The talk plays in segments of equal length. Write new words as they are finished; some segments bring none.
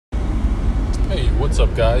What's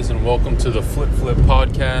up, guys, and welcome to the Flip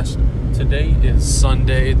Podcast. Today is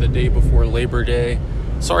Sunday, the day before Labor Day.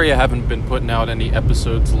 Sorry I haven't been putting out any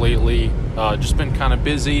episodes lately. Just been kind of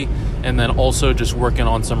busy, and then also just working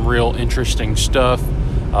on some real interesting stuff,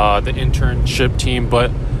 the internship team.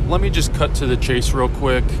 But let me just cut to the chase real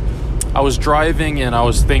quick. I was driving and I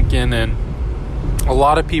was thinking, and a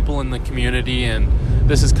lot of people in the community, and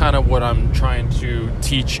this is kind of what I'm trying to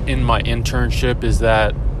teach in my internship, is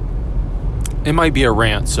that it might be a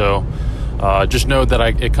rant, so just know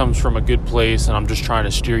that it comes from a good place, and I'm just trying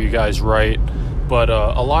to steer you guys right. But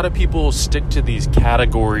a lot of people stick to these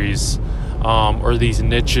categories or these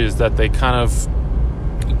niches that they kind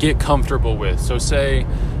of get comfortable with. So say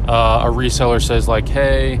a reseller says like,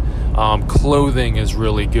 hey, clothing is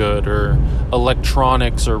really good, or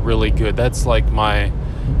electronics are really good. That's like my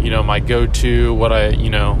go-to,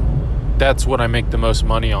 that's what I make the most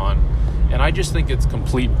money on. And I just think it's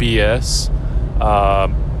complete BS.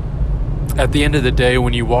 At the end of the day,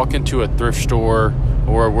 when you walk into a thrift store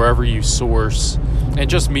or wherever you source, and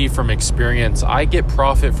just me from experience, I get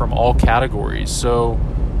profit from all categories. So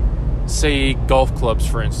say golf clubs,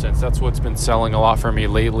 for instance, that's what's been selling a lot for me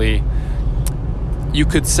lately. You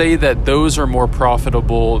could say that those are more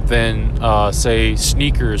profitable than, say,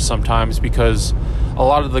 sneakers sometimes, because a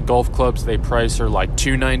lot of the golf clubs they price are like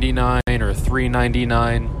 $2.99 or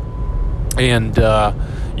 $3.99. And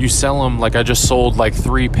you sell them, like I just sold like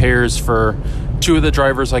 3 pairs for 2 of the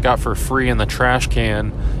drivers I got for free in the trash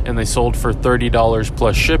can, and they sold for $30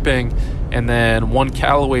 plus shipping. And then one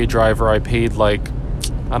Callaway driver I paid like,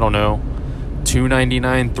 I don't know,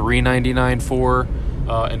 $2.99, $3.99 for,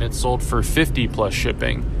 and it sold for $50 plus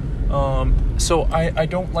shipping. So I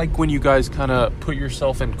don't like when you guys kind of put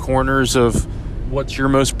yourself in corners of what's your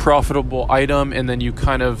most profitable item, and then you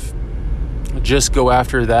kind of just go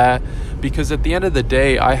after that, because at the end of the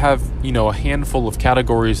day, I have, a handful of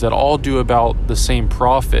categories that all do about the same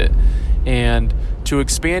profit. And to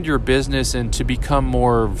expand your business and to become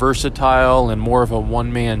more versatile and more of a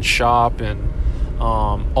one-man shop and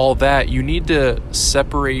all that, you need to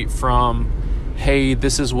separate from, hey,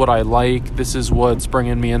 this is what I like, this is what's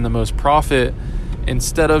bringing me in the most profit,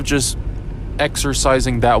 instead of just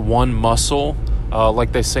exercising that one muscle,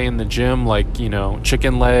 like they say in the gym, like,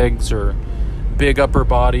 chicken legs or big upper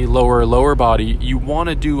body, lower body. You want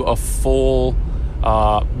to do a full,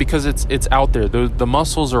 because it's out there. The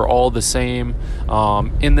muscles are all the same.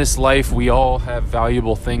 In this life, we all have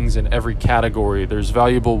valuable things in every category. There's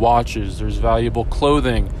valuable watches, there's valuable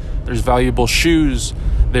clothing, there's valuable shoes,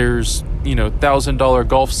 there's, $1,000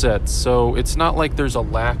 golf sets. So it's not like there's a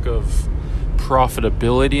lack of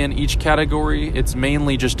profitability in each category. It's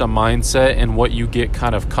mainly just a mindset and what you get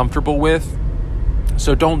kind of comfortable with.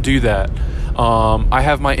 So don't do that. I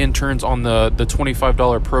have my interns on the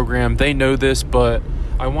 $25 program. They know this, but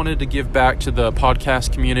I wanted to give back to the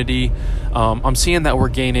podcast community. I'm seeing that we're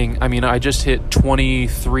gaining, I just hit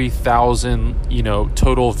 23,000,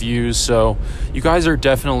 total views. So you guys are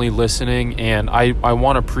definitely listening, and I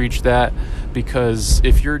want to preach that, because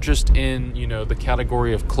if you're just in, the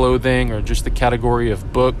category of clothing or just the category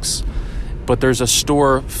of books, but there's a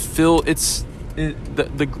store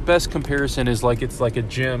the best comparison is like, it's like a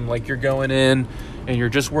gym. Like you're going in and you're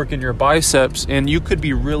just working your biceps, and you could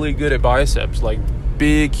be really good at biceps, like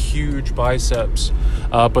big, huge biceps.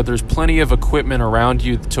 But there's plenty of equipment around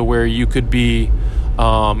you to where you could be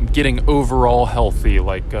getting overall healthy.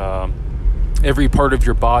 Like every part of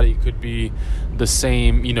your body could be the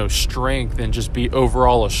same, strength, and just be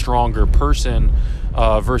overall a stronger person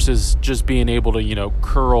versus just being able to,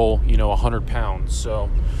 curl, 100 pounds. So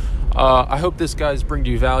I hope this guys bring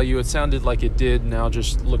you value. It sounded like it did now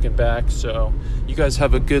just looking back. So you guys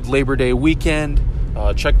have a good Labor Day weekend.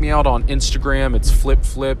 Check me out on Instagram. It's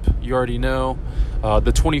Flip. You already know.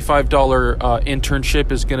 The $25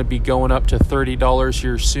 internship is going to be going up to $30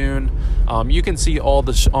 here soon. You can see all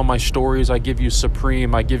this on my stories. I give you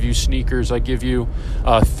Supreme. I give you sneakers. I give you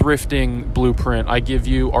thrifting blueprint. I give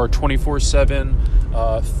you our 24/7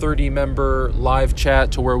 30-member live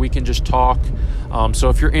chat to where we can just talk. So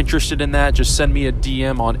if you're interested in that, just send me a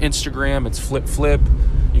DM on Instagram. It's Flip.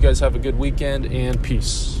 You guys have a good weekend, and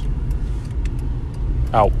peace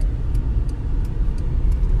out.